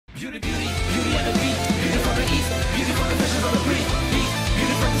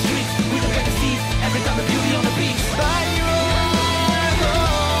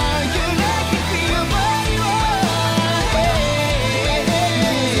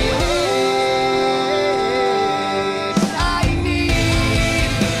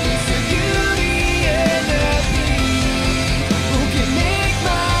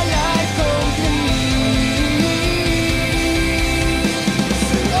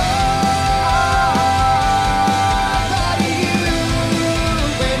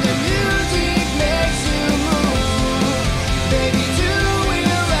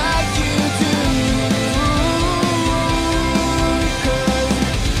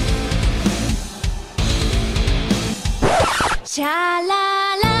シャラ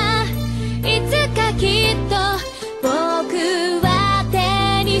ラいつかきっと僕は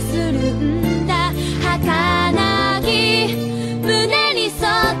手にするんだ儚き胸にそっ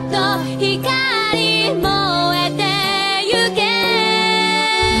と光燃えてゆけ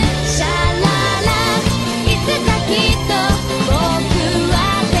シャララいつかきっと僕は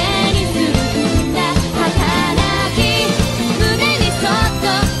手にするんだ儚き胸にそっ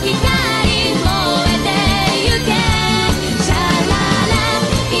と光燃えてゆけ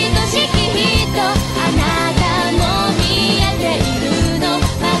あなたも見えているの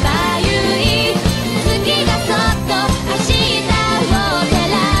まばゆい月がそっと明日を照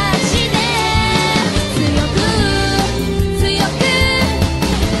らして強く強く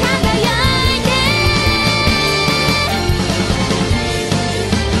輝いて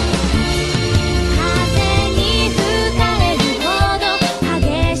風に吹かれるほど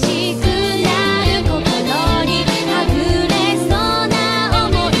激しくなる心に溢れそうな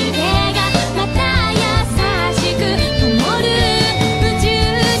思い出がまた優しく灯る宇宙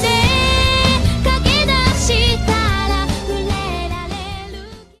で駆け出したら触れられる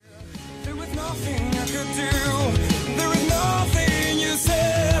There was nothing I could do. There was nothing you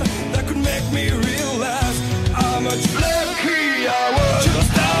said that could make me realize how much lucky I was.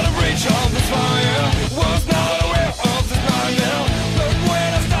 Just out of reach of the fire.